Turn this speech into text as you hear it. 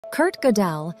Kurt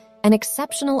Gödel, an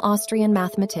exceptional Austrian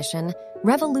mathematician,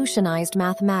 revolutionized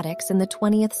mathematics in the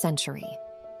 20th century.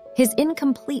 His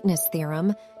Incompleteness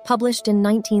Theorem, published in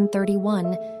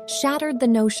 1931, shattered the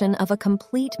notion of a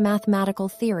complete mathematical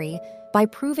theory by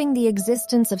proving the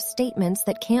existence of statements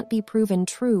that can't be proven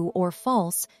true or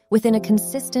false within a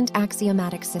consistent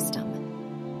axiomatic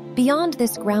system. Beyond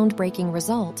this groundbreaking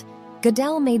result,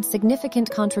 Gödel made significant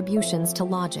contributions to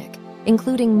logic,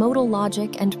 including modal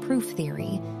logic and proof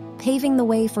theory, paving the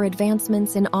way for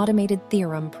advancements in automated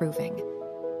theorem proving.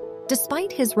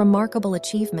 Despite his remarkable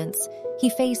achievements, he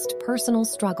faced personal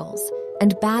struggles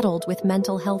and battled with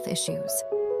mental health issues.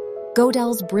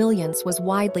 Gödel's brilliance was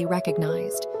widely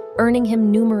recognized, earning him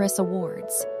numerous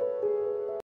awards.